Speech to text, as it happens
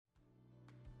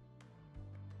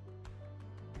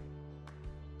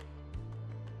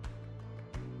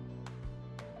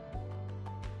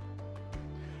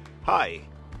Hi,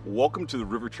 welcome to the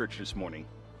River Church this morning.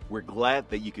 We're glad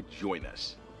that you could join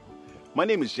us. My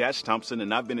name is Jas Thompson,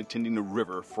 and I've been attending the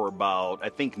River for about,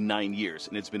 9 years,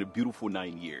 and it's been a beautiful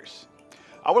 9 years.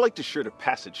 I would like to share the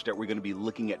passage that we're going to be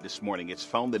looking at this morning. It's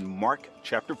found in Mark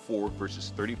chapter 4,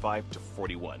 verses 35 to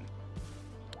 41.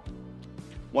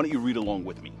 Why don't you read along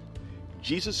with me?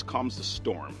 Jesus calms the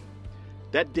storm.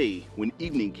 That day, when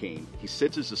evening came, he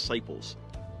said to his disciples,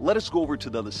 "Let us go over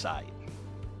to the other side."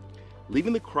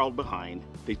 Leaving the crowd behind,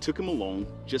 they took him along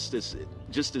just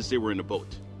as they were in a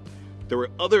boat. There were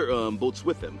other boats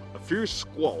with them. A fierce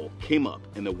squall came up,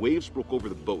 and the waves broke over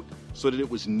the boat so that it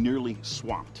was nearly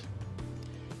swamped.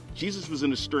 Jesus was in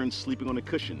the stern sleeping on a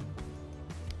cushion.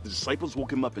 The disciples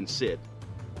woke him up and said,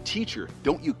 "Teacher,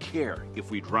 don't you care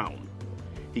if we drown?"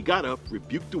 He got up,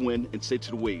 rebuked the wind, and said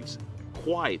to the waves,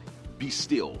 "Quiet, be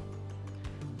still."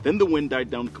 Then the wind died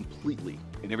down completely,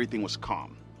 and everything was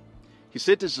calm. He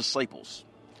said to his disciples,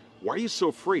 "Why are you so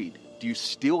afraid? Do you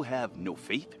still have no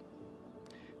faith?"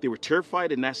 They were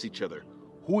terrified and asked each other,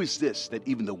 "Who is this that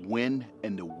even the wind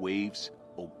and the waves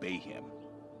obey him?"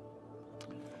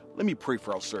 Let me pray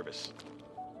for our service.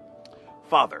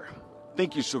 Father,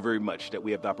 thank you so very much that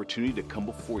we have the opportunity to come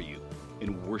before you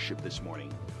and worship this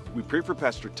morning. We pray for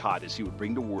Pastor Todd as he would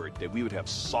bring the word, that we would have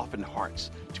softened hearts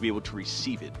to be able to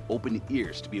receive it, open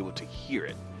ears to be able to hear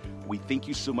it. We thank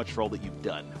you so much for all that you've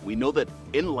done. We know that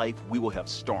in life we will have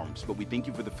storms, but we thank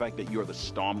you for the fact that you are the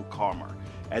storm calmer.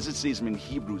 As it says in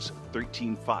Hebrews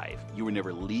 13:5, you will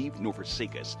never leave nor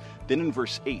forsake us. Then in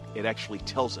verse 8, it actually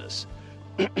tells us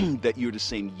that you're the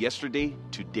same yesterday,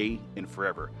 today, and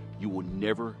forever. You will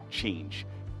never change.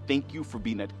 Thank you for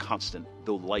being that constant,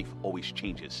 though life always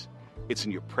changes. It's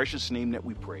in your precious name that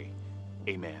we pray.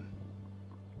 Amen.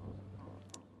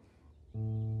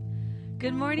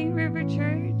 Good morning, River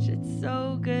Church. It's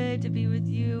so good to be with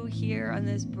you here on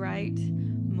this bright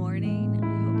morning. We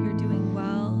hope you're doing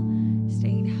well,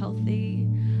 staying healthy.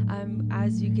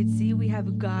 As you can see, we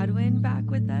have Godwin back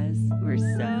with us. We're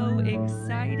so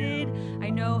excited.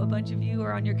 I know a bunch of you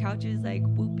are on your couches like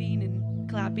whooping and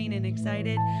clapping and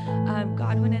excited.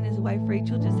 Godwin and his wife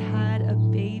Rachel just had a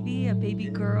baby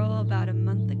girl about a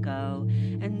month ago,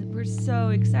 and we're so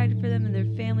excited for them and their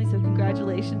family. So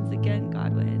congratulations again,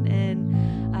 Godwin.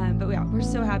 But yeah, we're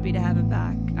so happy to have him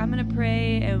back. I'm gonna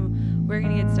pray and we're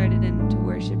gonna get started into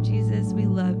worship. Jesus, we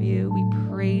love you. We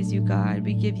praise you, God.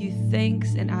 We give you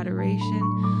thanks and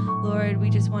adoration. Lord, we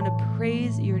just want to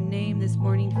praise your name this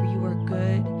morning, for you are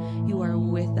good, you are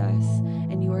with us,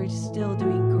 and you are still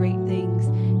doing great things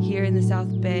here in the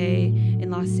South Bay,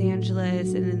 in Los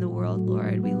Angeles, and in the world,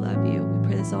 Lord. We love you. We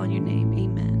pray this all in your name.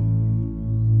 Amen.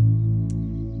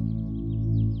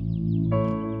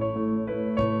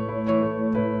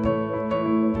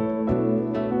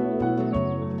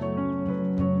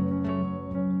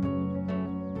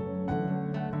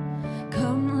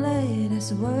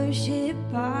 Worship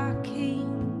our King.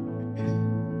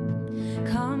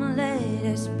 Come, let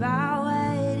us bow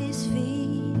at his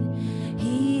feet.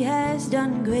 He has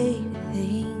done great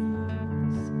things.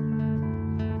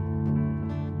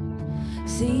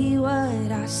 See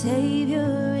what our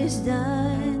Savior has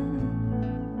done.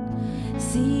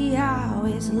 See how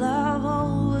his love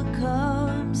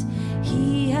overcomes.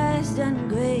 He has done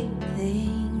great things.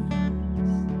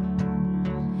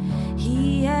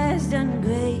 He has done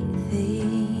great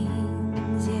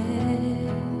things,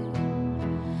 yeah.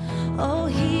 Oh,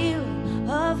 hero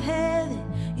of heaven,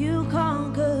 you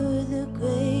conquer the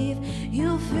grave.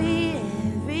 You free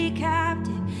every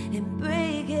captive and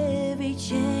break every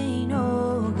chain.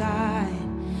 Oh God,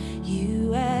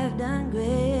 you have done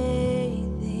great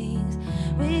things.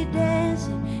 We dance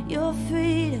in your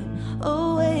freedom,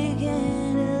 awake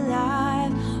and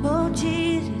alive. Oh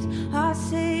Jesus, our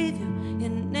Savior, your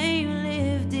name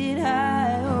lifted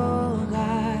high. Oh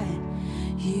God,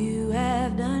 you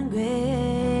have done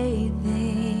great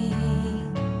things.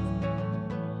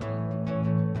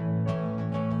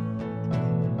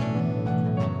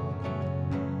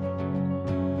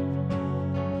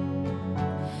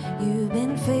 You've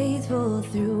been faithful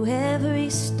through every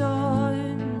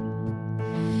storm.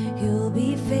 You'll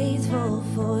be faithful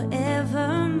forevermore.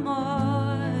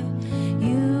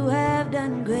 You have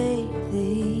done great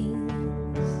things,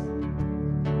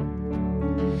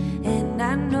 and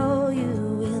I know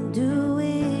you will do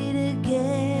it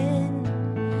again.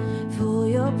 For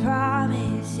your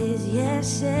promise is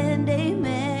yes and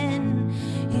amen.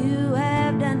 You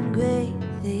have done great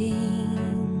things.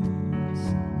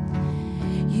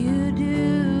 You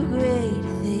do great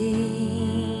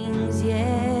things.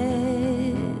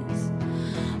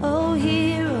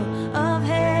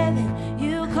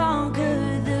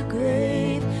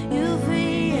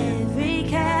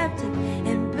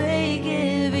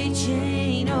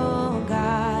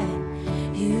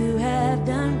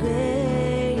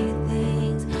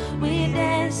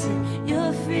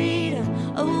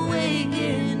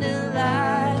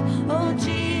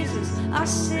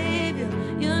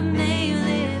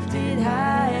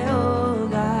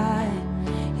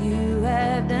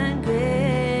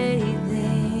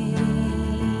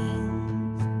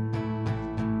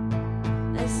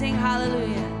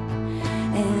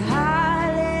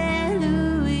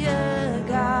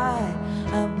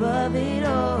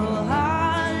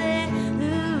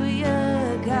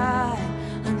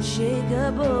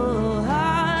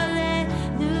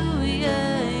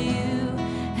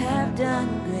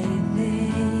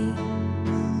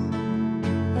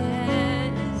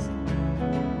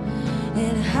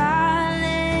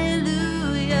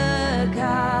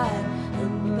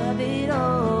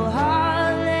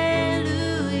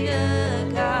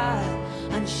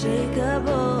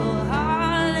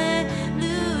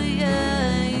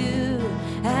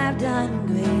 done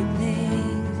great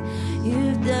things.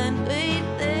 You've done great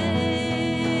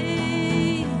things.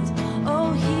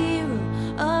 Oh, hero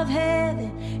of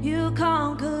heaven, you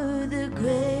conquer the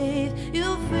grave.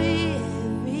 You free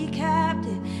every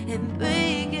captive and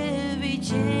break every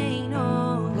chain.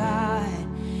 Oh God,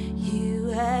 you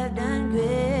have done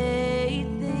great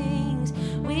things.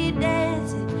 We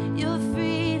dance in your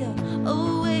freedom,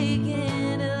 awake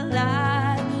and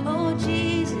alive. Oh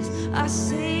Jesus, our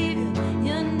Savior,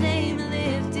 your name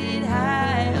lifted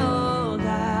high. Oh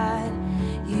God,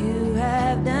 you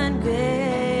have done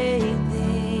great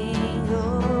things.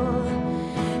 Oh,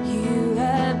 you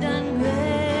have done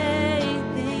great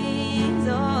things.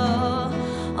 Oh,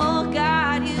 oh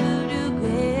God, you do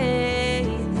great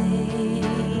things.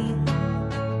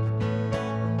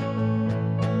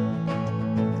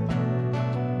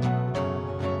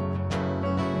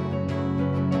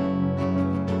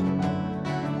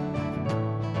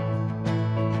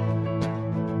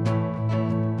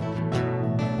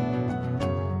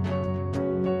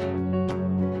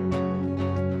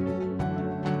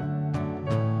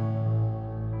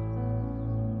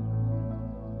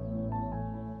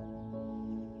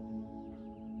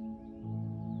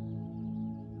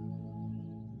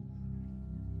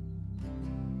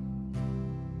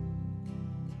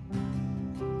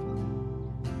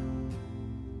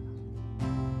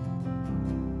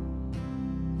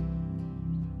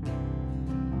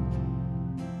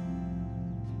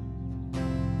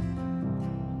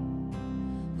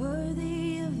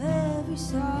 Worthy of every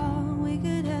song we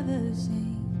could ever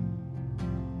sing,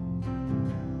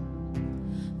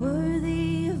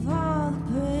 worthy of all the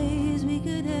praise we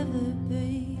could ever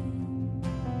bring,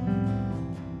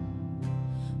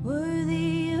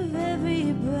 worthy of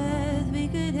every breath we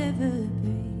could ever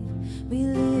breathe. We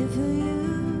live for you.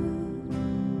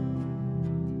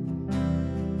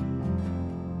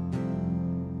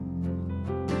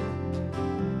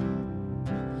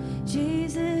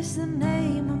 Jesus, the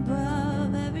name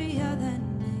above every other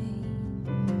name.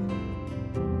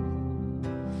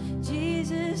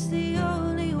 Jesus, the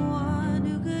only one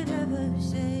who could ever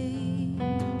save.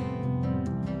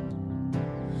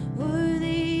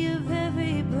 Worthy of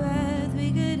every breath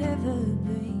we could ever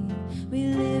breathe. We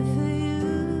live for you.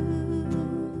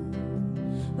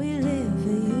 We live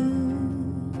for you.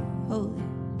 Holy.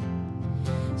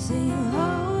 Sing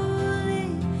holy.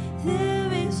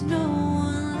 There is no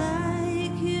one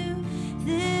like you.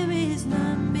 There is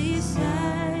none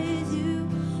beside you.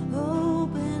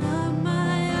 Open up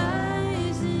my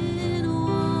eyes in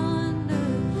wonder.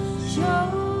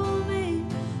 Show me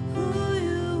who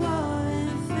you are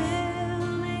and fill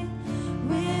me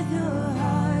with your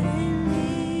heart and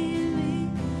lead me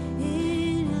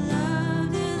in your love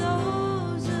to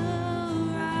those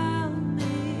around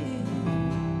me.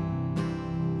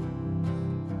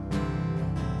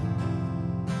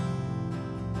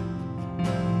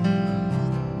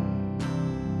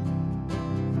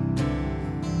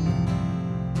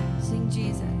 Sing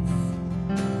Jesus.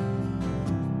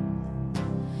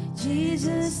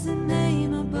 Jesus, the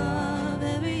name above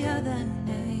every other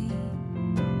name.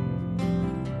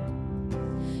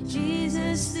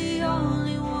 Jesus, the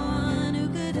only one who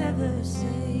could ever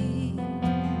save.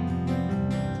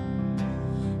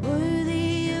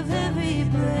 Worthy of every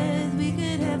breath we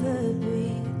could ever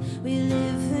breathe. We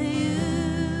live for you.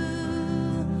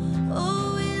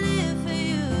 Oh, we live for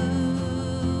you.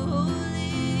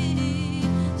 Holy.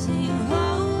 Sing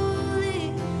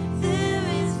holy. There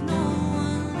is no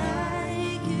one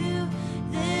like you.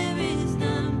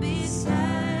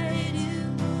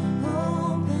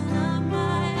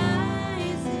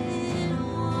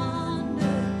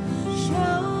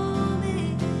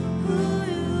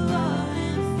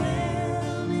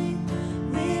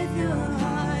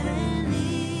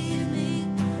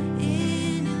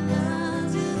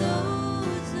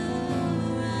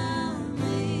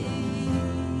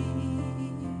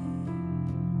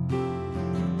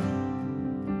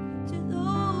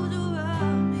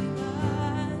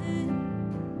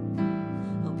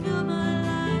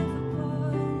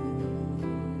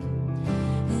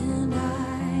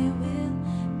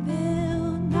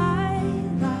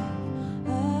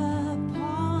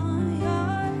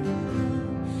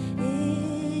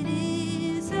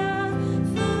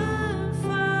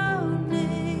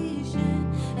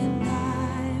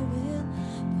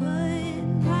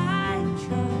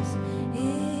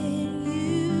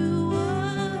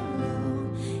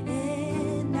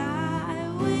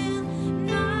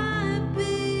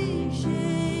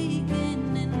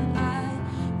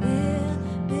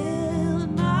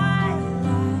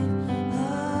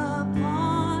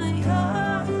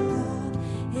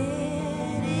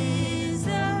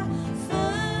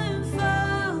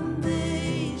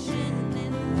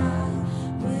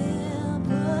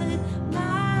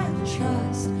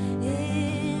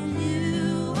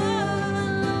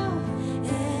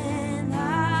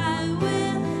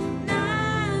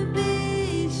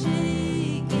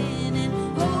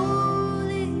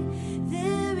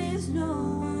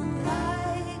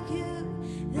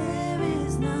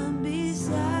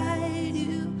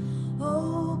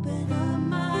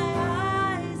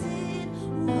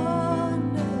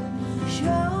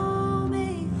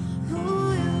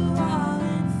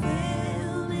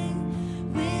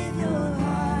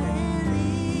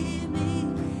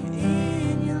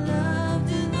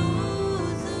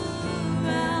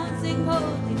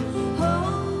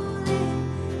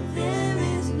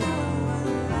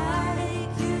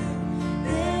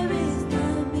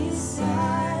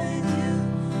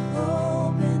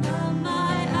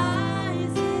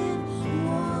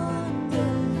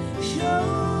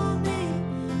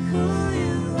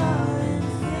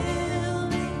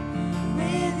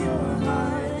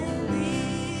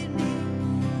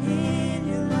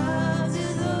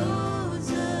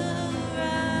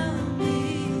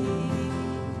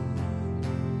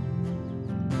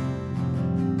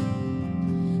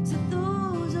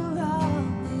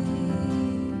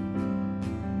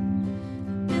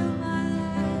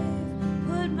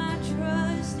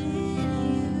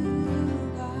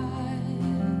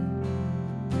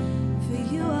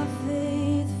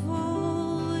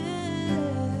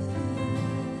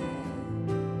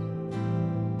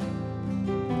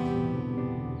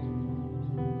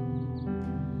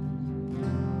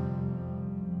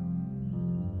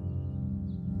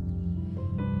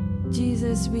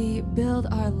 Jesus, we build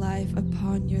our life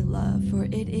upon your love, for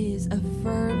it is a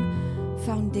firm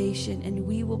foundation, and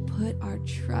we will put our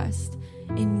trust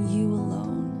in you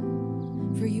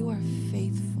alone, for you are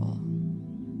faithful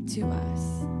to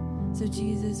us. So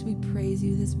Jesus, we praise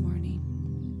you this morning.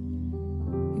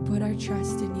 We put our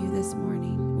trust in you this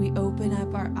morning. We open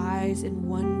up our eyes in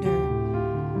wonder.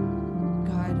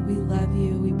 God, we love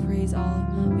you. We praise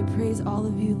all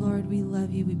of you, Lord. We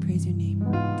love you. We praise your name.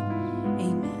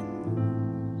 Amen.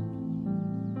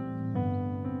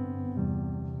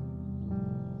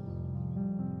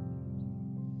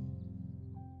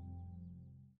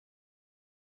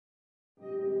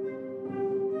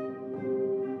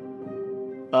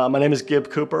 My name is Gib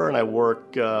Cooper, and I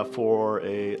work for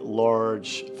a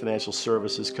large financial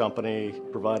services company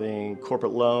providing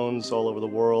corporate loans all over the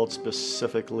world,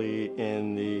 specifically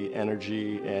in the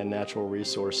energy and natural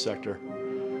resource sector.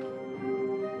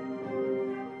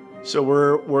 So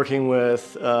we're working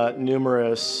with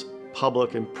numerous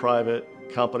public and private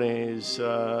companies,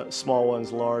 small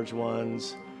ones, large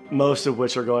ones, most of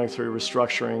which are going through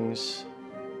restructurings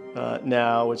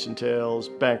now, which entails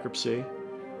bankruptcy,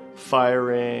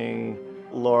 firing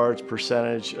large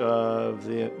percentage of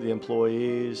the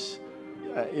employees.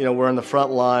 We're on the front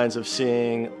lines of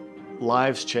seeing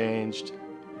lives changed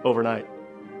overnight.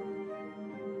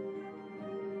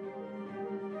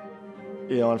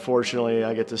 Unfortunately,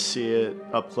 I get to see it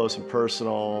up close and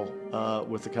personal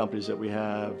with the companies that we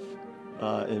have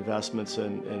investments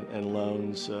and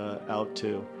loans out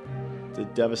to. The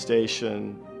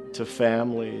devastation to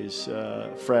families,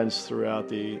 friends throughout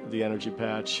the energy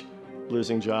patch,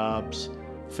 losing jobs,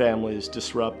 families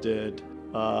disrupted,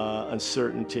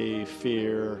 uncertainty,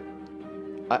 fear.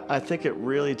 I think it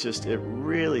really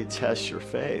tests your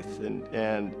faith.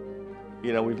 And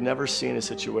we've never seen a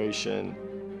situation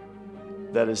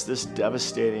that is this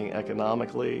devastating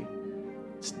economically.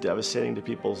 It's devastating to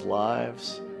people's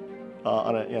lives.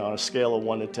 On a scale of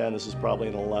 1 to 10, this is probably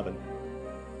an 11.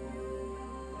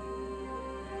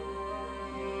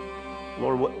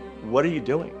 Lord, what are you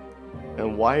doing?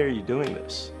 And why are you doing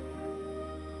this?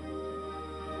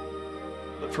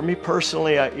 But for me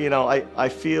personally, I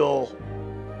feel,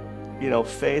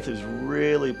 faith is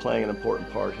really playing an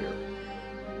important part here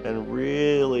and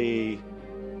really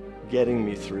getting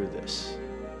me through this.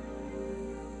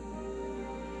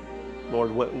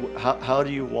 Lord, how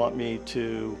do you want me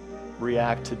to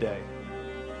react today?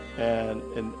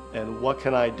 And what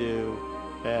can I do?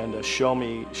 And show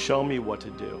me what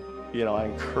to do. I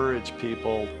encourage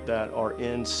people that are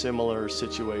in similar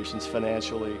situations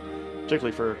financially,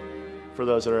 particularly for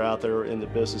those that are out there in the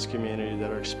business community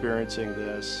that are experiencing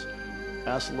this.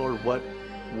 Ask the Lord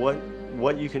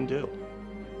what you can do,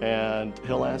 and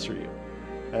He'll answer you.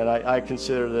 And I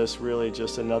consider this really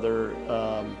just another,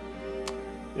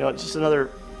 just another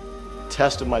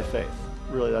test of my faith.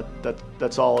 Really,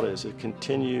 that's all it is. A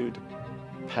continued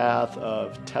path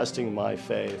of testing my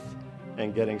faith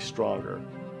and getting stronger.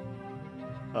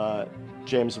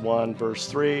 James 1 verse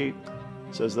 3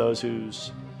 says those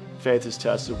whose faith is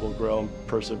tested will grow in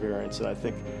perseverance. And I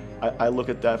think I look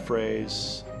at that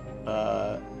phrase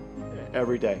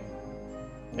every day.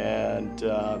 And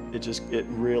it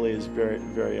really is very,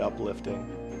 very uplifting.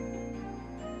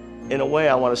 In a way,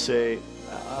 I want to say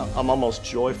I'm almost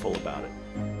joyful about it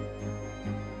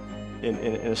in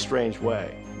a strange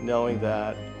way, knowing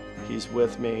that He's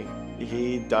with me.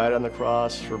 He died on the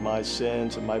cross for my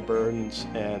sins and my burdens,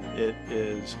 and it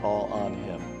is all on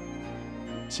Him.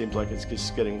 It seems like it's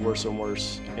just getting worse and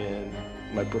worse in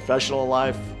my professional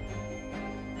life,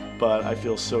 but I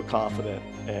feel so confident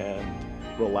and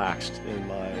relaxed in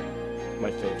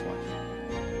my faith life.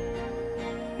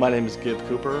 My name is Gib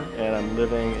Cooper, and I'm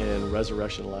living in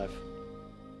resurrection life.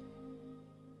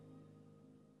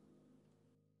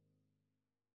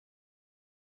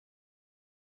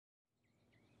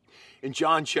 In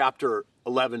John chapter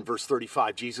 11, verse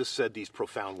 35, Jesus said these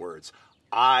profound words,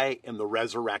 "I am the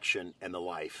resurrection and the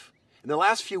life." In the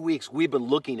last few weeks, we've been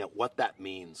looking at what that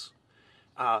means.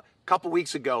 A couple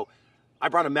weeks ago, I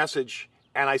brought a message,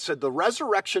 and I said the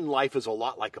resurrection life is a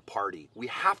lot like a party. We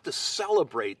have to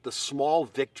celebrate the small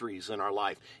victories in our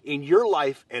life, in your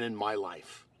life and in my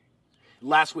life.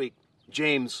 Last week,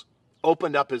 James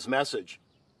opened up his message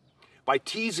by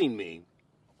teasing me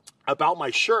about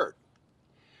my shirt.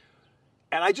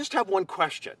 And I just have one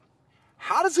question.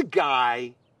 How does a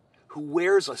guy who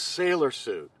wears a sailor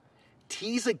suit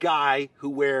tease a guy who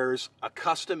wears a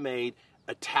custom-made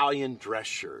Italian dress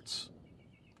shirts?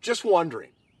 Just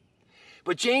wondering.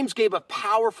 But James gave a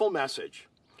powerful message.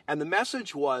 And the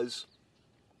message was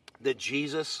that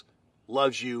Jesus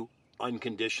loves you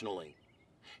unconditionally.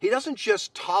 He doesn't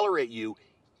just tolerate you,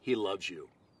 he loves you.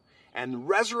 And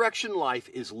resurrection life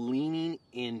is leaning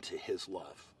into his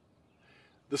love.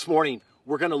 This morning,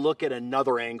 we're going to look at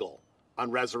another angle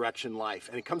on resurrection life.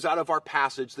 And it comes out of our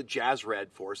passage that Jazz read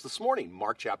for us this morning,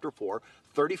 Mark chapter 4,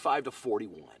 35 to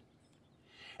 41.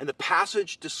 And the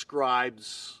passage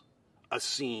describes a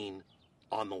scene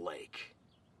on the lake.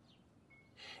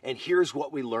 And here's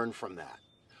what we learn from that.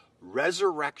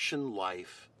 Resurrection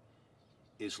life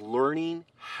is learning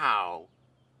how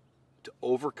to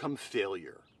overcome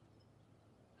failure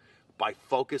by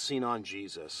focusing on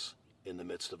Jesus in the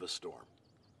midst of a storm.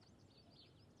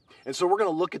 And so we're going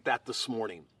to look at that this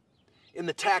morning. In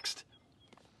the text,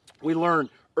 we learn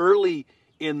early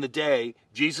in the day,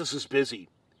 Jesus is busy.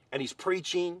 And he's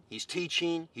preaching, he's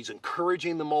teaching, he's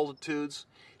encouraging the multitudes.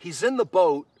 He's in the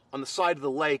boat on the side of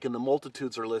the lake, and the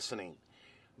multitudes are listening.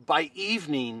 By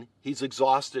evening, he's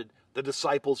exhausted. The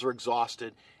disciples are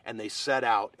exhausted, and they set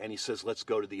out, and he says, let's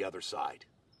go to the other side.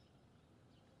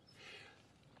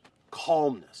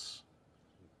 Calmness,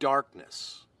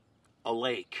 darkness, a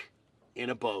lake, in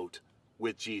a boat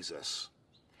with Jesus.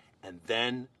 And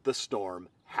then the storm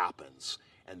happens.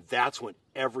 And that's when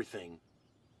everything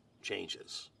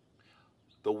changes.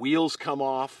 The wheels come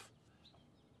off.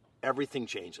 Everything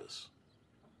changes.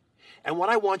 And what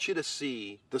I want you to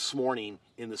see this morning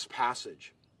in this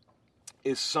passage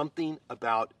is something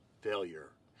about failure.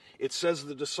 It says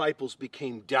the disciples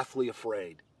became deathly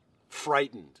afraid,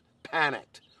 frightened,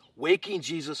 panicked, waking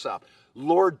Jesus up.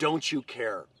 Lord, don't you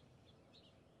care?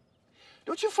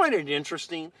 Don't you find it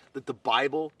interesting that the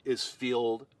Bible is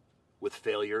filled with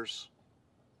failures?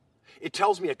 It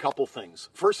tells me a couple things.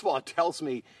 First of all, it tells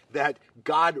me that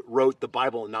God wrote the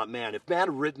Bible and not man. If man had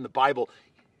written the Bible,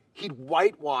 he'd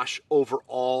whitewash over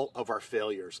all of our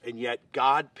failures. And yet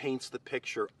God paints the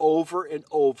picture over and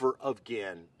over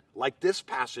again. Like this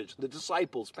passage, the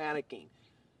disciples panicking,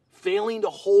 failing to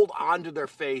hold on to their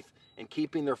faith and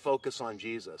keeping their focus on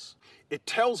Jesus. It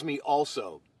tells me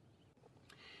also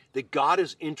that God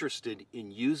is interested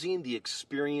in using the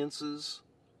experiences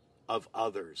of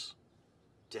others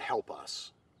to help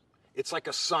us. It's like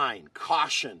a sign,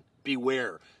 caution,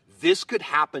 beware. This could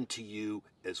happen to you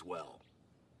as well.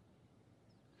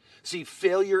 See,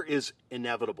 failure is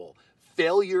inevitable.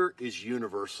 Failure is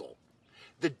universal.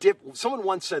 Someone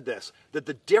once said this, that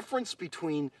the difference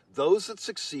between those that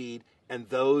succeed and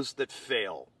those that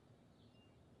fail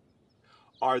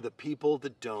are the people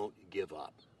that don't give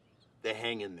up. They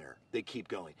hang in there. They keep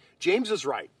going. James is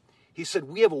right. He said,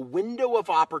 we have a window of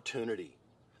opportunity.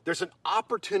 There's an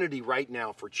opportunity right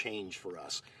now for change for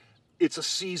us. It's a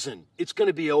season. It's going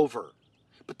to be over.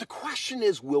 But the question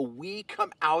is, will we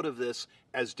come out of this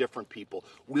as different people?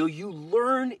 Will you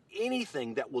learn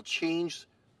anything that will change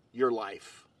your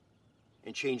life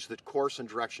and change the course and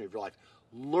direction of your life?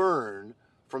 Learn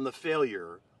from the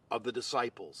failure of the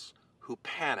disciples who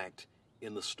panicked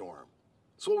in the storm.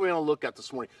 That's what we're going to look at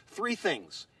this morning. 3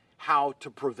 things how to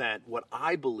prevent what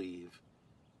I believe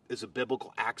is a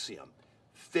biblical axiom.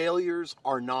 Failures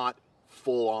are not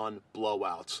full-on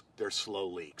blowouts. They're slow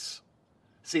leaks.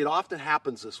 See, it often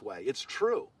happens this way. It's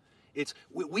true.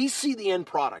 We see the end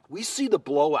product. We see the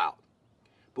blowout.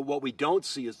 But what we don't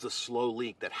see is the slow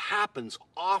leak that happens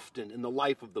often in the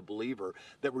life of the believer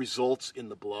that results in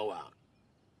the blowout.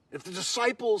 If the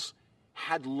disciples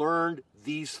had learned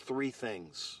these 3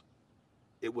 things,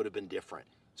 it would have been different.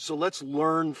 So let's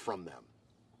learn from them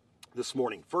this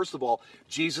morning. First of all,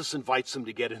 Jesus invites them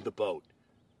to get in the boat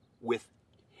with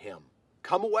him.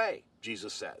 Come away,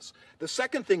 Jesus says. The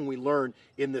second thing we learn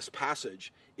in this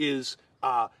passage is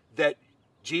that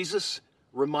Jesus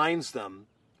reminds them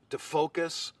to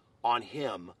focus on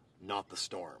him, not the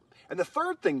storm. And the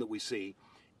third thing that we see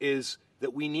is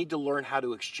that we need to learn how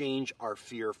to exchange our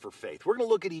fear for faith. We're going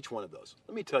to look at each one of those.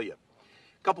 Let me tell you,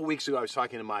 a couple weeks ago I was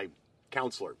talking to my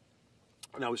counselor,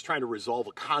 and I was trying to resolve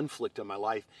a conflict in my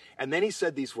life. And then he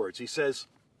said these words. He says,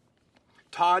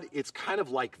 Todd, it's kind of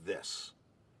like this.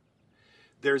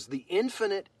 There's the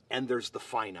infinite and there's the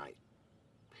finite.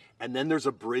 And then there's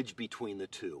a bridge between the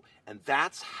two. And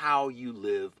that's how you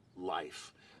live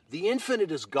life. The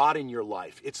infinite is God in your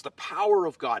life. It's the power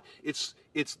of God. It's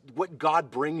what God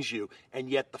brings you. And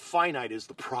yet the finite is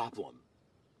the problem.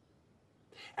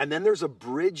 And then there's a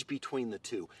bridge between the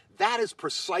two. That is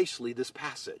precisely this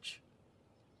passage.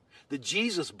 That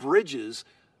Jesus bridges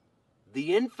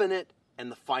the infinite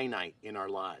and the finite in our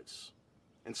lives.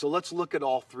 And so let's look at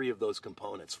all 3 of those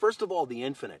components. First of all, the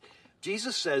infinite.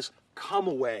 Jesus says, come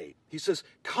away. He says,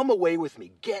 come away with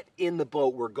me. Get in the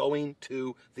boat. We're going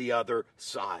to the other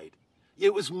side.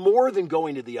 It was more than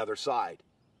going to the other side.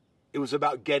 It was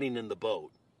about getting in the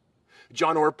boat.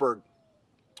 John Ortberg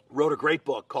wrote a great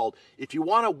book called If You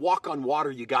Want to Walk on Water,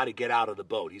 You Got to Get Out of the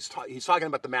Boat. He's talking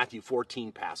about the Matthew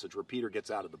 14 passage where Peter gets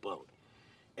out of the boat.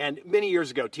 And many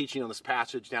years ago, teaching on this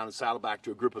passage down in Saddleback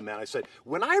to a group of men, I said,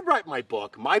 when I write my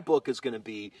book is going to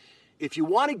be, if you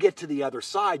want to get to the other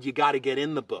side, you got to get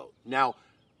in the boat. Now,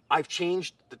 I've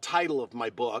changed the title of my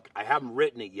book. I haven't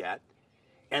written it yet.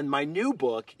 And my new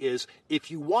book is, if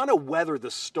you want to weather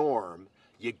the storm,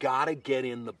 you got to get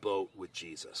in the boat with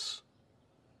Jesus.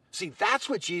 See, that's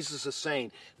what Jesus is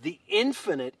saying. The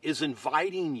infinite is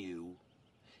inviting you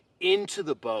into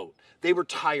the boat. They were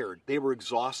tired. They were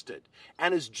exhausted.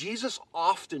 And as Jesus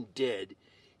often did,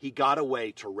 he got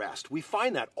away to rest. We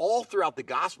find that all throughout the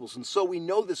Gospels. And so we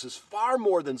know this is far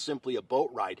more than simply a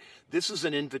boat ride. This is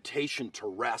an invitation to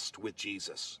rest with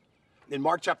Jesus. In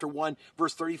Mark chapter 1,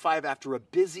 verse 35, after a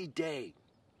busy day,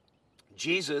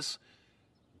 Jesus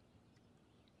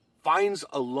finds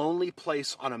a lonely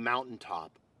place on a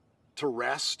mountaintop to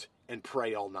rest and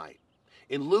pray all night.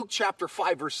 In Luke chapter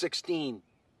 5, verse 16,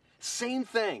 same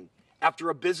thing. After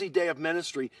a busy day of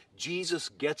ministry, Jesus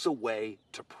gets away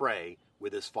to pray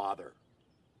with his Father.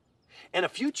 And a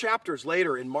few chapters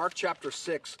later, in Mark chapter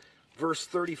 6, verse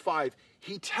 35,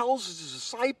 he tells his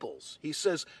disciples, he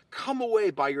says, come away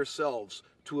by yourselves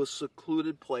to a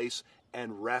secluded place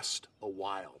and rest a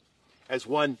while. As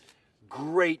one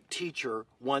great teacher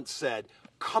once said,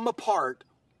 come apart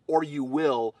or you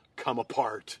will come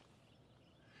apart.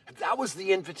 That was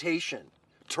the invitation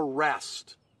to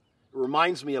rest. It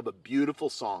reminds me of a beautiful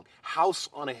song, House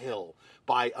on a Hill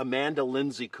by Amanda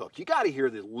Lindsay Cook. You got to hear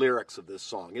the lyrics of this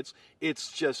song.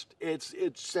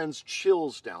 It sends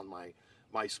chills down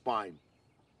my spine.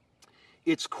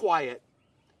 It's quiet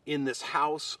in this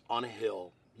house on a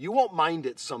hill. You won't mind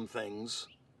it, some things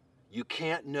you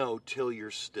can't know till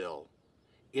you're still.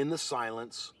 In the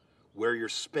silence, where your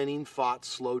spinning thoughts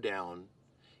slow down,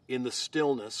 in the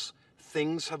stillness,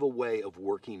 things have a way of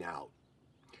working out.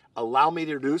 Allow me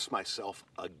to introduce myself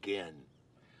again.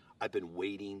 I've been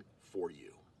waiting for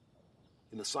you.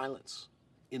 In the silence,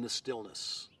 in the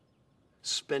stillness,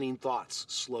 spinning thoughts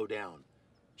slow down,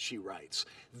 she writes.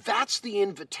 That's the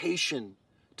invitation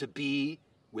to be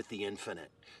with the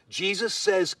infinite. Jesus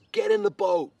says, get in the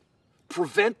boat.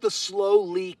 Prevent the slow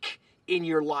leak in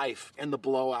your life and the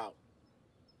blowout.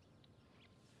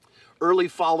 Early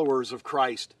followers of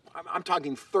Christ, I'm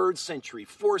talking 3rd century,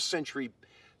 4th century,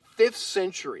 5th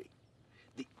century,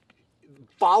 the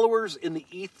followers in the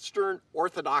Eastern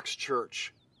Orthodox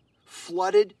Church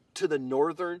flooded to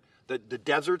the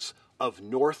deserts of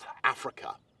North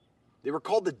Africa. They were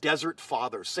called the Desert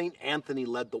Fathers. St. Anthony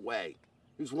led the way.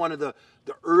 He was one of the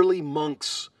early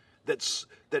monks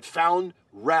that found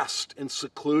rest and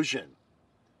seclusion.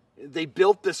 They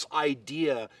built this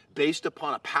idea based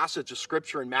upon a passage of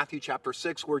Scripture in Matthew chapter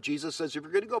 6 where Jesus says, if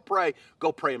you're going to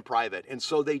go pray in private. And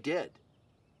so they did.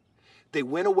 They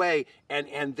went away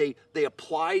and they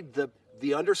applied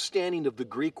the understanding of the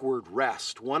Greek word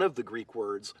rest. One of the Greek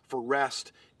words for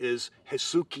rest is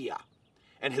hesukia.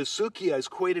 And hesukia is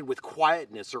equated with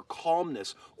quietness or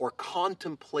calmness or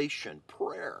contemplation,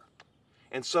 prayer.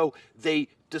 And so they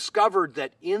discovered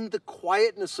that in the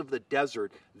quietness of the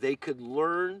desert, they could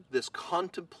learn this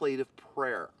contemplative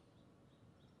prayer.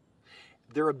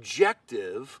 Their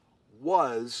objective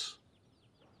was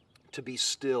to be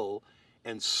still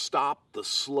and stop the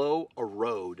slow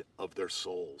erode of their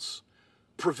souls,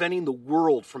 preventing the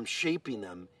world from shaping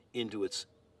them into its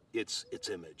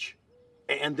image.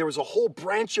 And there was a whole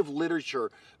branch of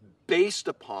literature based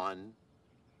upon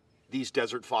these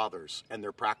desert fathers and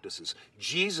their practices.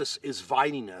 Jesus is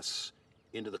inviting us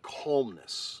into the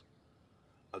calmness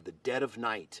of the dead of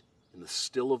night, in the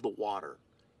still of the water,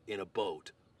 in a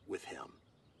boat with him.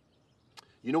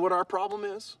 You know what our problem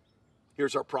is?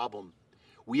 Here's our problem.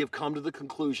 We have come to the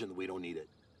conclusion that we don't need it.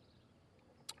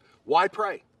 Why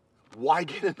pray? Why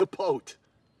get in the boat?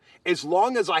 As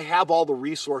long as I have all the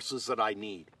resources that I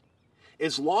need,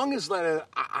 as long as that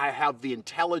I have the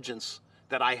intelligence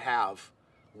that I have,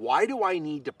 why do I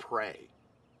need to pray?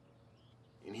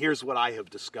 And here's what I have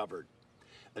discovered.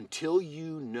 Until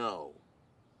you know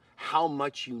how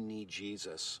much you need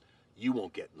Jesus, you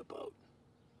won't get in the boat.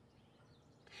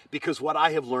 Because what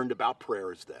I have learned about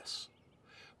prayer is this.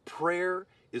 Prayer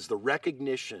is the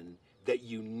recognition that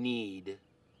your need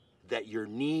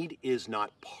is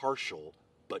not partial,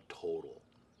 but total.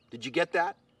 Did you get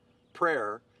that?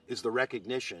 Prayer is the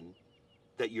recognition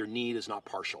that your need is not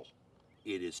partial.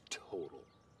 It is total.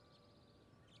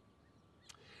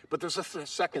 But there's a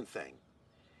second thing.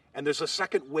 And there's a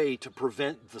second way to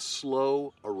prevent the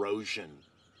slow erosion.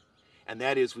 and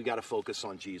that is we got to focus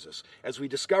on Jesus. As we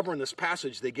discover in this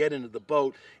passage, they get into the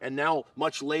boat, and now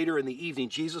much later in the evening,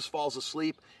 Jesus falls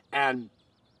asleep, and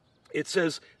it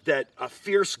says that a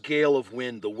fierce gale of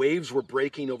wind, the waves were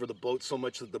breaking over the boat so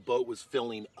much that the boat was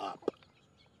filling up.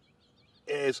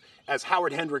 As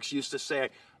Howard Hendricks used to say,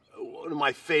 one of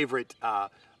my favorite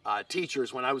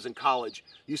teachers when I was in college,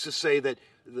 used to say that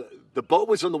the boat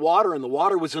was in the water and the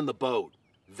water was in the boat.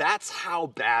 That's how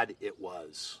bad it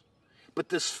was. But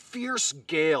this fierce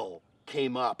gale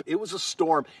came up. It was a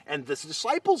storm, and the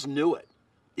disciples knew it.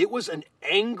 It was an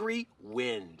angry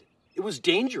wind. It was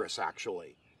dangerous,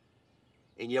 actually.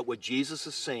 And yet what Jesus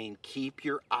is saying, keep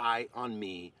your eye on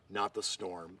me, not the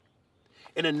storm.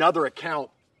 In another account,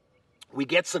 we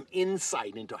get some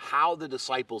insight into how the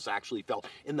disciples actually felt.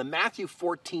 In the Matthew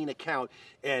 14 account,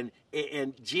 and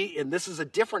this is a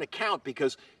different account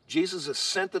because Jesus has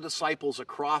sent the disciples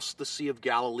across the Sea of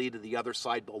Galilee to the other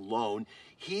side alone.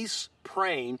 He's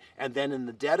praying, and then in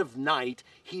the dead of night,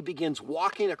 he begins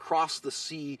walking across the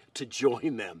sea to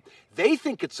join them. They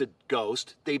think it's a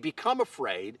ghost. They become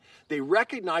afraid. They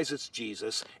recognize it's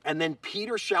Jesus, and then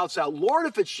Peter shouts out, "Lord,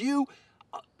 if it's you,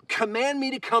 command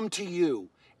me to come to you."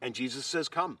 And Jesus says,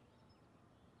 "Come."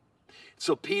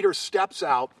 So Peter steps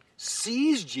out,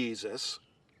 sees Jesus,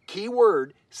 key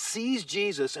word, sees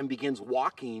Jesus, and begins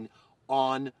walking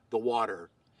on the water.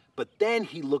 But then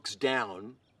he looks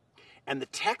down, and the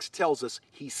text tells us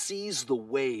he sees the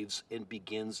waves and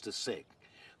begins to sink.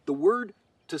 The word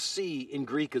to see in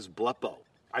Greek is blepo.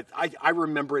 I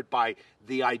remember it by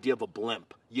the idea of a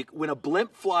blimp. When a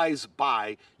blimp flies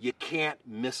by, you can't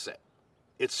miss it.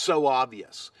 It's so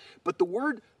obvious. But the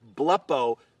word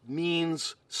blepo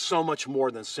means so much more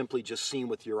than simply just seeing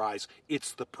with your eyes.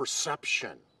 It's the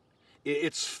perception.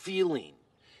 It's feeling.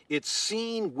 It's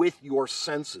seeing with your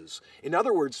senses. In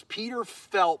other words, Peter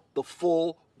felt the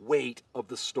full weight of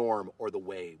the storm or the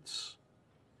waves.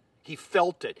 He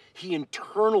felt it. He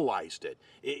internalized it.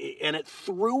 And it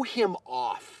threw him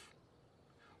off.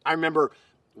 I remember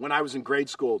when I was in grade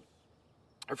school,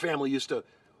 our family used to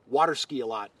water ski a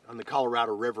lot on the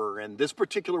Colorado River, and this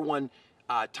particular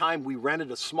time we rented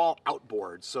a small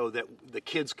outboard so that the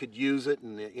kids could use it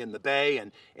in the bay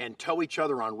and tow each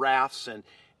other on rafts.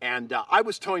 And I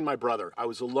was towing my brother. I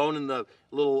was alone in the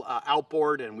little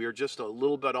outboard, and we were just a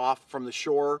little bit off from the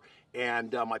shore.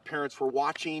 And my parents were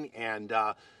watching, and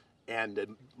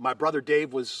my brother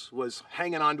Dave was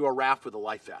hanging onto a raft with a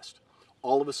life vest.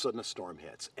 All of a sudden, a storm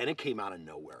hits, and it came out of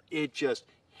nowhere. It just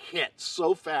hit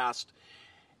so fast.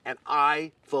 And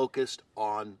I focused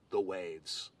on the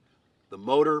waves. The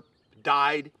motor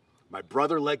died. My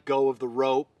brother let go of the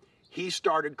rope. He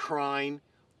started crying.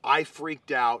 I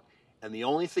freaked out. And the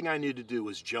only thing I needed to do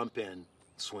was jump in,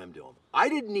 swim to him. I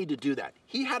didn't need to do that.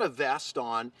 He had a vest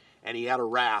on and he had a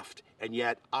raft, and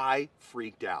yet I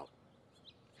freaked out.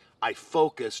 I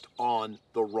focused on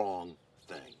the wrong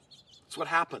thing. That's what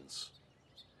happens.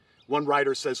 One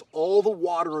writer says, all the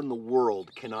water in the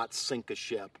world cannot sink a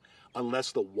ship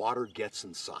unless the water gets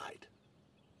inside.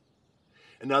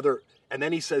 And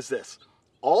then he says this,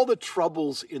 all the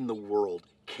troubles in the world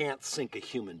can't sink a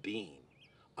human being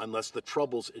unless the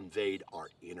troubles invade our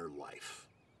inner life.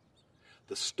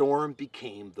 The storm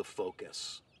became the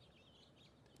focus.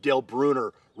 Dale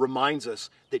Bruner reminds us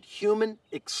that human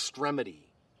extremity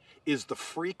is the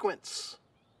frequent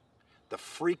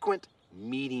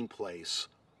meeting place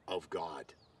of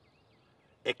God.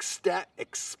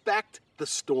 Expect the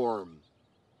storm,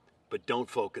 but don't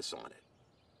focus on it.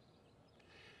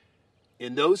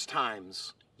 In those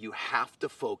times, you have to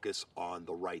focus on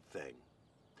the right thing.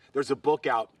 There's a book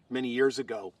out many years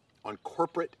ago on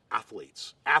corporate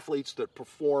athletes that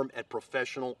perform at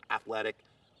professional athletic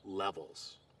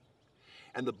levels.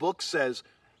 And the book says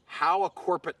how a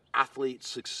corporate athlete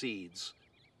succeeds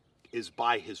is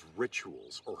by his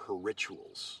rituals or her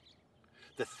rituals.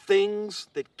 The things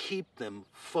that keep them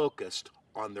focused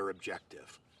on their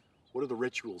objective. What are the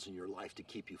rituals in your life to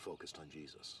keep you focused on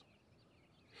Jesus?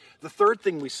 The third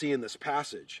thing we see in this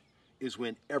passage is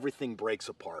when everything breaks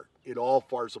apart. It all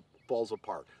falls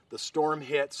apart. The storm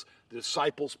hits, the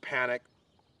disciples panic.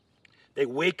 They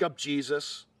wake up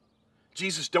Jesus.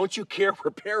 Jesus, don't you care?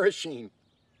 We're perishing.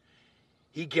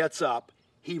 He gets up.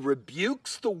 He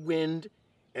rebukes the wind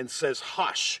and says,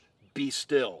 hush, be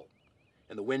still.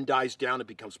 And the wind dies down, it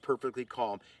becomes perfectly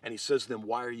calm. And he says to them,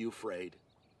 why are you afraid?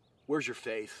 Where's your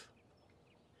faith?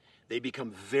 They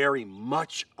become very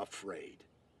much afraid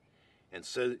and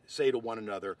say to one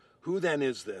another, who then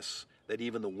is this that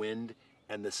even the wind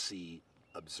and the sea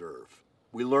observe?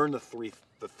 We learn the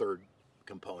third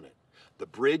component. The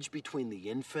bridge between the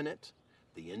infinite,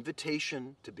 the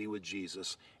invitation to be with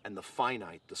Jesus, and the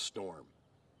finite, the storm,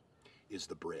 is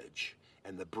the bridge.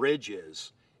 And the bridge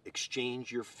is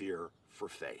exchange your fear for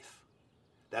faith.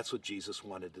 That's what Jesus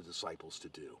wanted the disciples to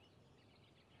do.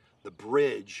 The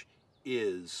bridge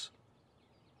is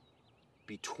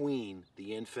between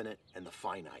the infinite and the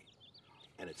finite,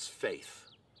 and it's faith.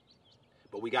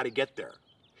 But we got to get there.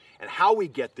 And how we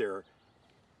get there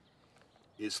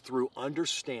is through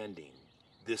understanding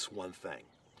this one thing.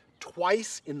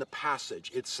 Twice in the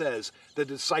passage, it says the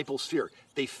disciples feared.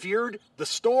 They feared the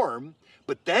storm,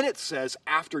 but then it says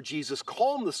after Jesus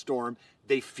calmed the storm,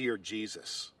 they feared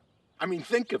Jesus. I mean,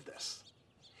 think of this.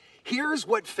 Here's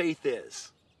what faith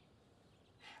is.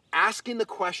 Asking the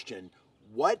question,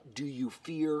 what do you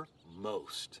fear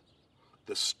most?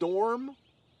 The storm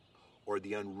or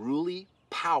the unruly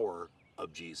power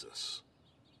of Jesus?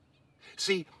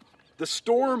 See, the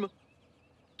storm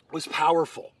was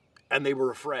powerful and they were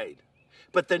afraid.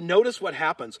 But then notice what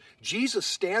happens. Jesus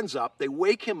stands up, they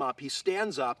wake him up, he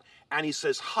stands up and he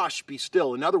says, hush, be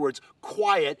still. In other words,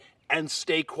 quiet and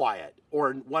stay quiet.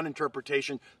 Or in one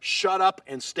interpretation, shut up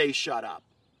and stay shut up.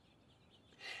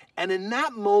 And in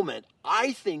that moment,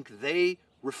 I think they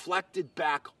reflected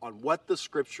back on what the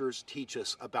scriptures teach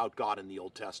us about God in the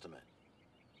Old Testament.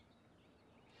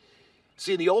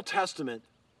 See, in the Old Testament,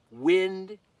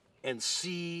 wind and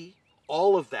sea,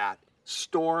 all of that,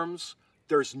 storms,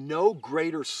 there's no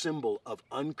greater symbol of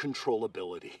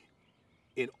uncontrollability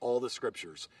in all the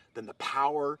scriptures than the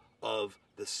power of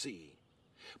the sea.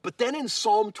 But then in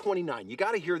Psalm 29, you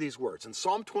got to hear these words. In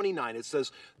Psalm 29, it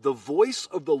says, the voice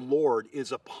of the Lord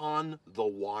is upon the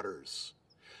waters.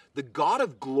 The God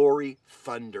of glory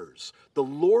thunders. The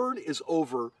Lord is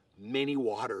over many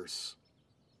waters.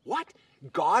 What?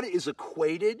 God is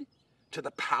equated to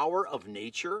the power of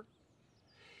nature?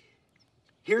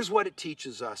 Here's what it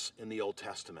teaches us in the Old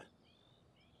Testament.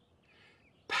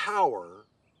 Power,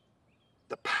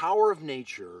 the power of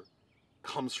nature,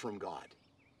 comes from God.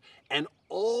 And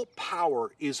all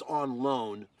power is on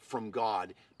loan from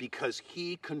God because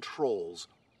he controls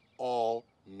all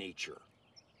nature.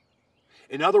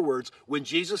 In other words, when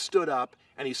Jesus stood up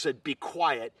and he said, be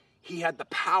quiet, he had the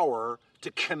power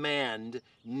to command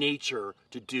nature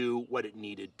to do what it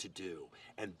needed to do.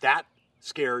 And that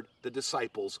scared the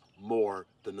disciples more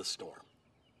than the storm.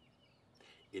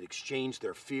 It exchanged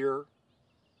their fear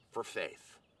for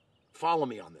faith. Follow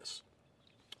me on this.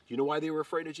 You know why they were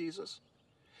afraid of Jesus?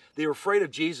 They were afraid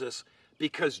of Jesus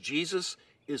because Jesus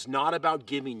is not about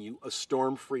giving you a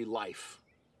storm-free life,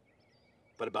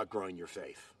 but about growing your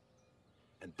faith.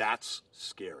 And that's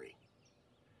scary.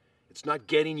 It's not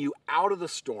getting you out of the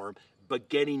storm, but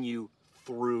getting you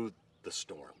through the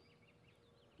storm.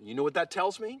 You know what that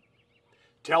tells me?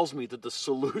 It tells me that the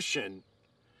solution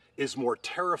is more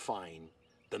terrifying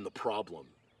than the problem.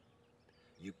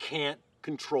 You can't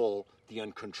control the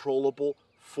uncontrollable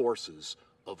forces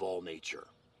of all nature.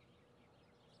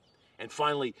 And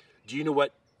finally, do you know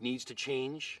what needs to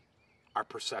change? Our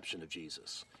perception of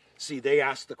Jesus. See, they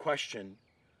asked the question,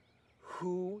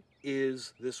 who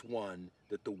is this one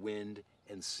that the wind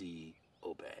and sea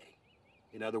obey?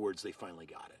 In other words, they finally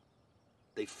got it.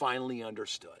 They finally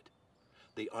understood.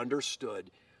 They understood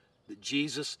that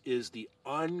Jesus is the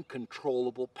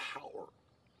uncontrollable power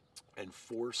and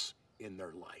force in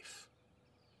their life.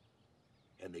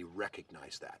 And they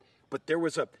recognized that. But there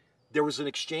was an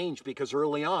exchange because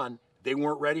early on, they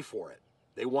weren't ready for it.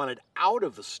 They wanted out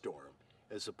of the storm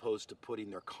as opposed to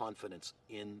putting their confidence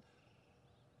in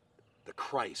the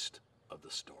Christ of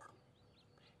the storm.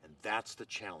 And that's the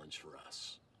challenge for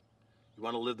us. You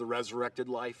want to live the resurrected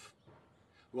life?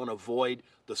 You want to avoid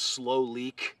the slow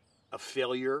leak of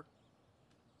failure?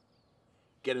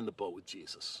 Get in the boat with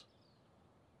Jesus.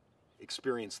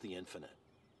 Experience the infinite.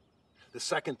 The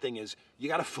second thing is you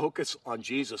got to focus on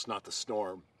Jesus, not the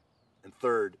storm. And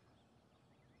third,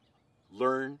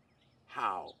 learn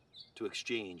how to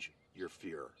exchange your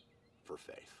fear for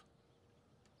faith.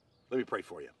 Let me pray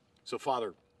for you. So,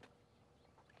 Father,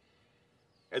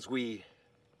 as we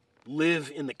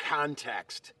live in the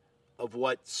context of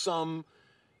what some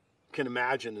can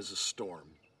imagine as a storm,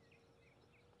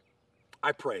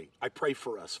 I pray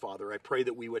for us, Father. I pray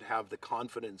that we would have the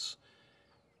confidence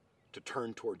to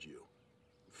turn toward you,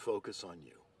 focus on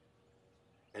you,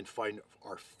 and find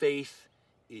our faith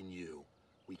in you.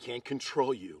 We can't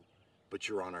control you, but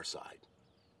you're on our side.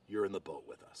 You're in the boat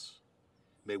with us.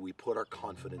 May we put our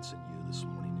confidence in you this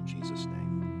morning. In Jesus'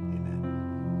 name, amen.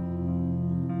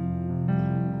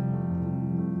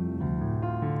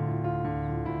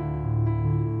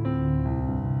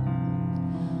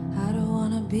 I don't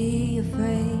wanna be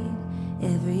afraid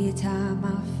every time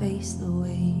I face the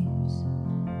waves.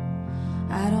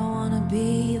 I don't wanna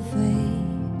be afraid.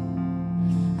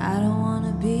 I don't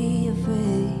wanna be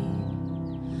afraid.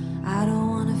 I don't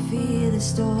wanna fear the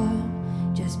storm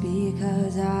just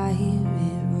because I hear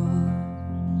it roar.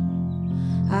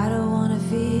 I don't wanna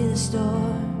fear the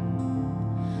storm.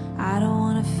 I don't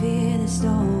wanna fear the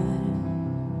storm.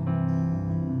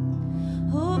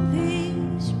 Oh,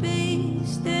 peace, be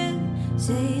still.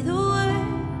 Say the word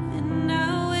and I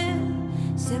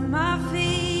will set my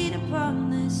feet upon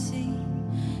the sea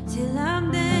till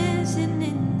I'm dancing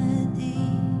in the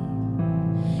deep.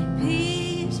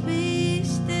 Peace, be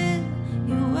still.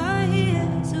 You are here,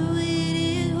 so it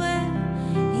is well.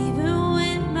 Even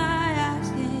when my eyes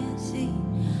can't see,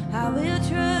 I will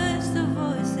trust the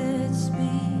voice that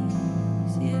speaks.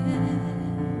 Yeah.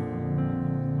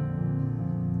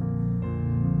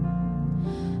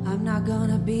 I'm not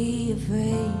gonna be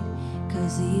afraid,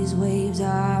 'cause these waves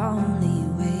are only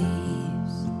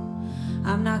waves.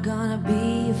 I'm not gonna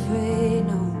be afraid,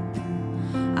 no.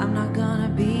 I'm not gonna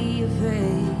be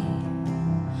afraid.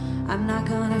 I'm not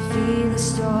gonna fear the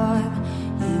storm.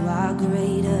 You are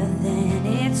greater than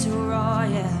its roar,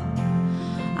 yeah.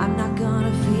 I'm not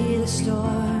gonna fear the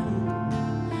storm.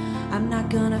 I'm not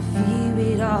gonna fear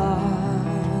it all.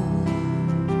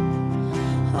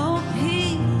 Oh,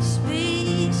 peace, be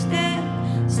still.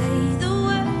 Say the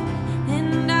word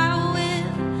and I will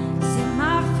set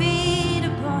my feet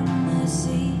upon the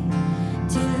sea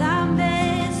till I'm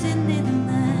dancing in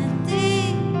the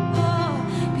deep. Oh,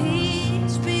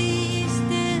 peace, be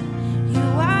still. You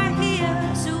are here,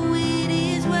 so it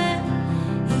is well.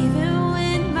 Even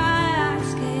when my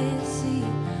eyes can't see,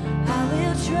 I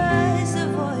will trust the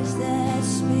voice that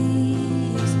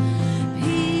speaks.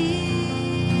 Peace,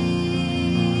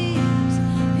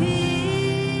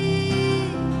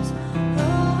 peace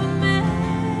over me.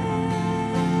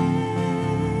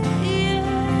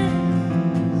 Yes.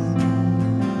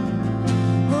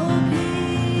 Oh,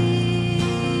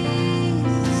 peace,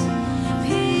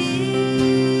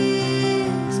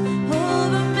 peace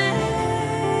over me.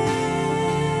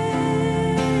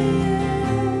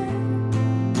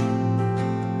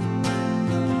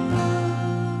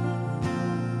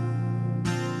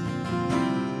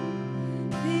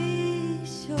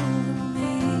 Peace over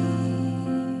me.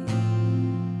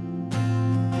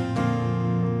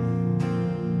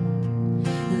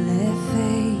 Let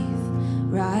faith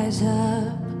rise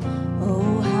up,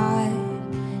 oh high,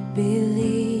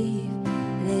 believe.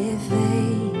 Let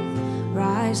faith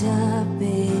rise up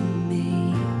in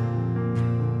me.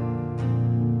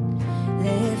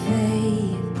 Let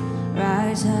faith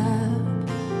rise up,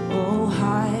 oh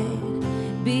high,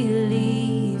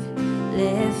 believe.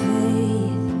 Let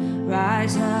faith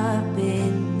rise up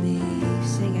in me.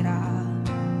 Sing it out.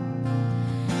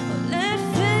 Let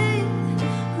faith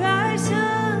rise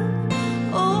up,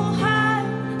 oh high,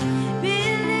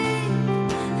 believe.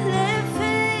 Let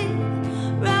faith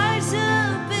rise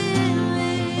up in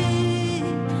me.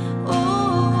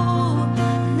 Oh,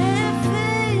 let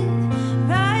faith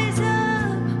rise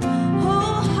up,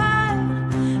 oh high,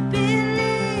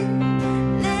 believe.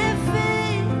 Let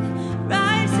faith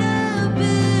rise up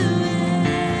in me.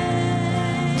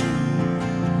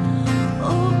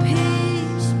 Oh,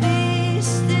 peace, be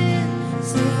still.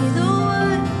 Say the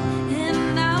word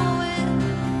and I will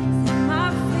set my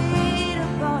feet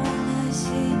upon the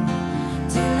sea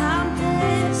till I'm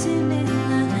dancing in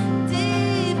the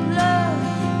deep love.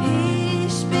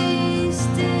 Peace, be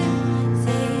still.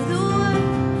 Say the word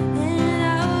and I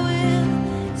will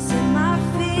set my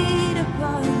feet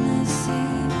upon the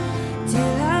sea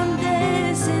till I'm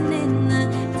dancing in the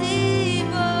deep.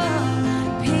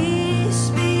 Oh, peace,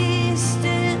 be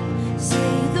still.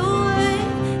 Say the word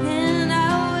and I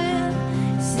will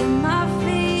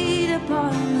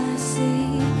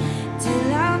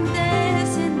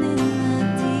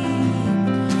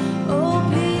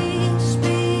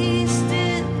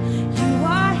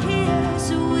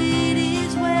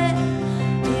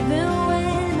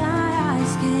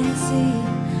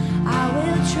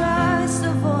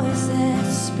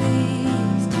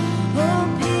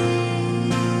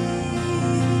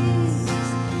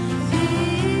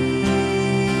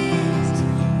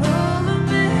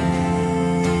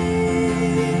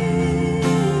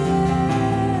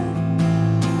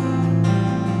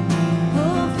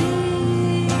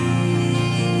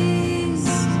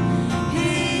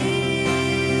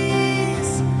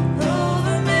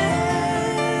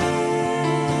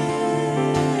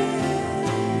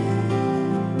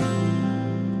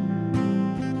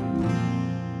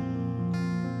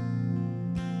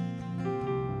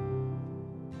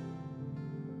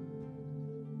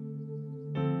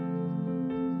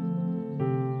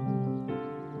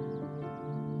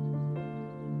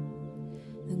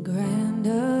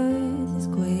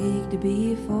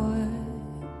before,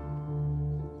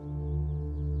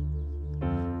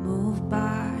 moved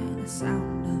by the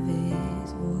sound of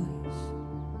his voice,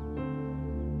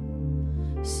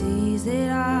 seas that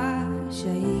are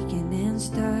shaken and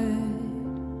stirred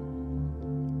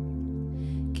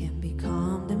can be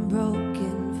calmed and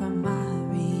broken from my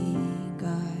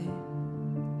regard.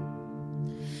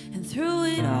 And through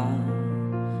it all,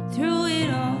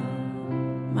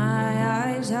 my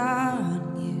eyes are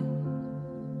on you.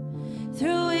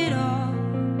 Through it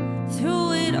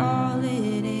all,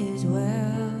 it is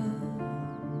well.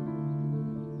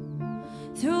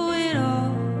 Through it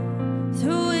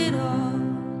all,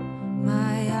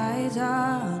 my eyes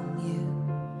are on you,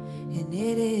 and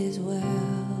it is well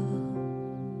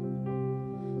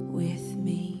with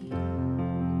me.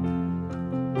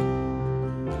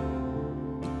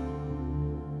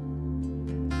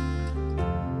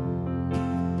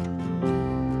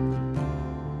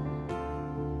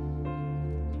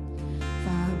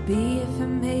 Be it for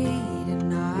me to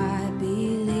not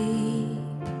believe,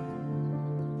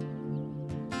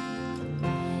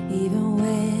 even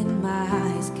when my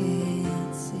eyes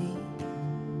can't see.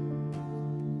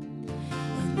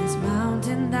 And this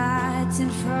mountain that's in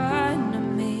front of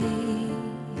me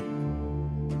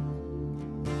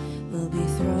will be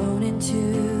thrown into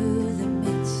the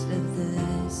midst of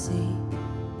the sea.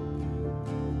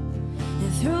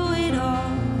 And through it all,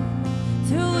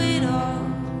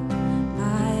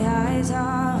 my eyes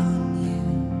are on you.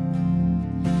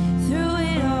 Through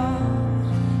it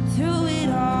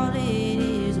all, it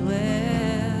is well.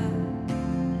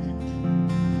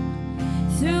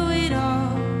 Through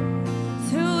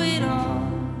it all,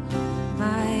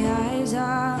 my eyes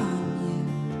are on you,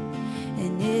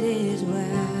 and it is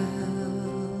well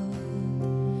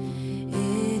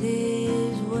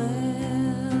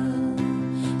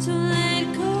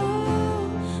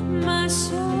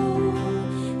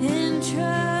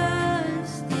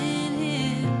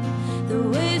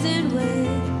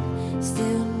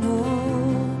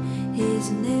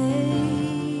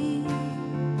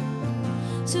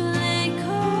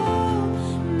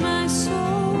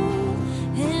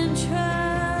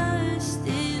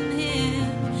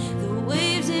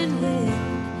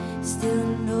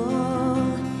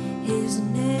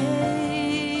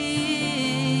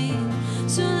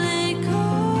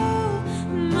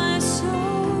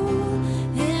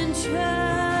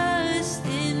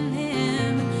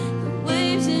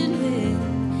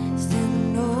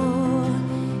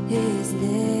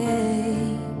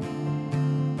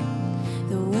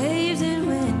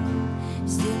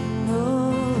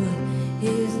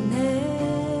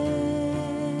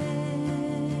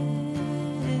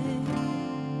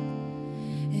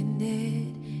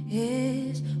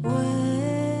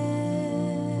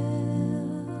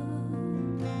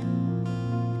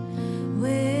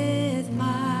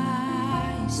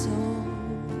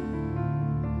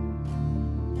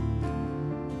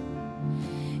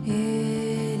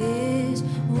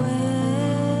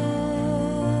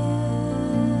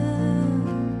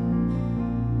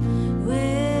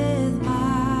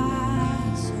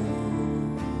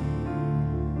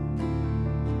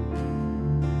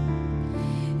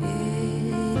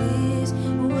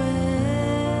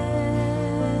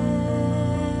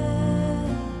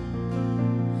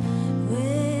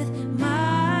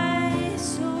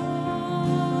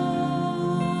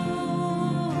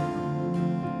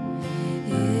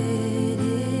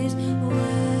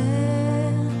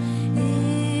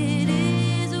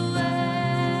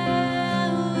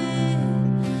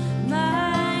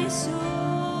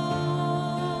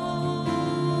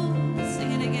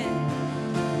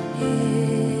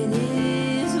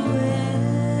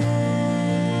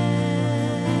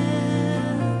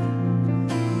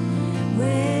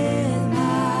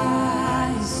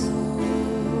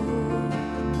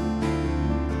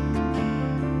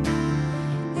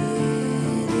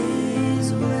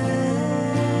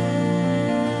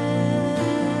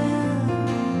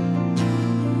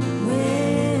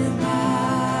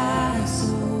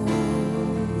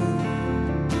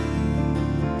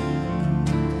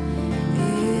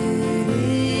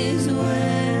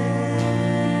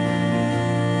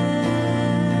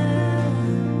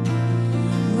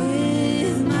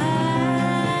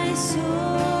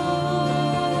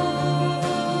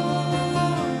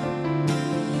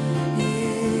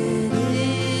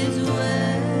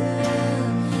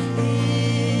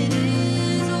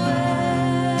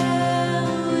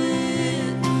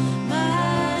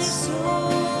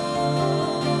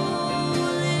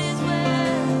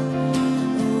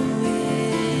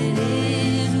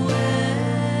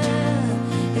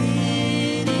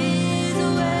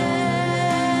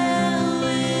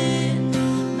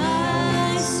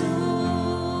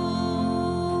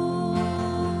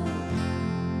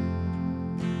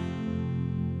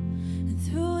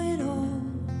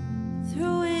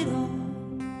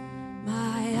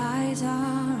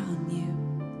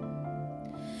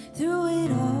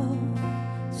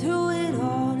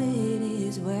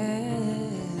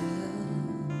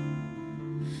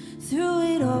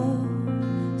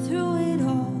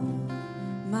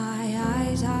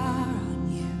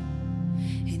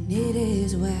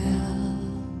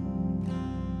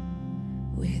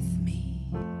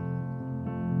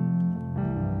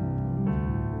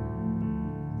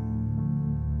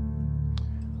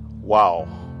Wow,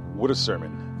 what a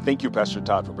sermon. Thank you, Pastor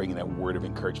Todd, for bringing that word of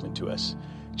encouragement to us.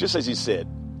 Just as he said,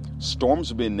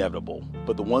 storms will be inevitable,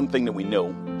 but the one thing that we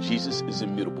know, Jesus is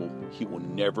immutable. He will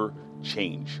never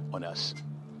change on us.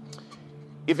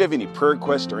 If you have any prayer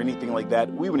requests or anything like that,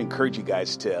 we would encourage you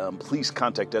guys to please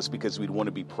contact us, because we'd want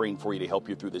to be praying for you to help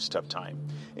you through this tough time.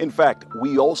 In fact,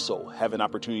 we also have an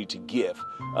opportunity to give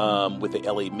with the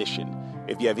LA Mission.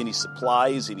 If you have any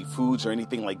supplies, any foods, or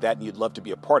anything like that, and you'd love to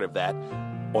be a part of that,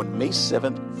 on May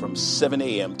 7th from 7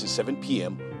 a.m. to 7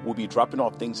 p.m., we'll be dropping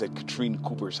off things at Katrine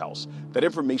Cooper's house. That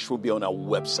information will be on our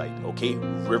website, okay?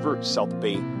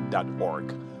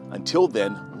 riversouthbay.org. Until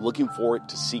then, looking forward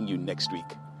to seeing you next week.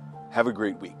 Have a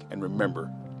great week, and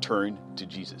remember, turn to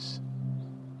Jesus.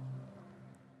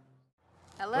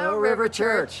 Hello, River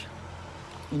Church.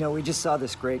 You know, we just saw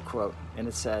this great quote, and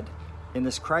it said, "In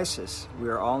this crisis, we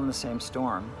are all in the same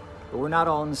storm, but we're not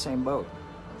all in the same boat."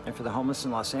 And for the homeless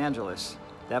in Los Angeles,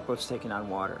 that boat's taking on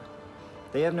water.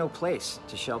 They have no place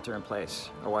to shelter in place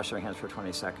or wash their hands for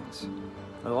 20 seconds.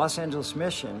 The Los Angeles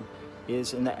Mission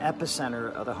is in the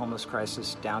epicenter of the homeless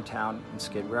crisis downtown in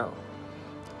Skid Row.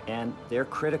 And their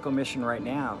critical mission right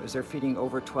now is they're feeding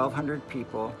over 1,200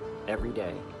 people every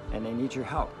day, and they need your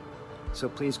help. So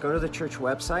please go to the church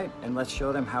website, and let's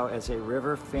show them how, as a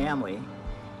River family,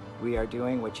 we are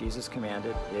doing what Jesus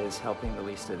commanded, is helping the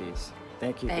least of these.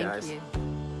 Thank you, guys. Thank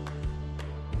you.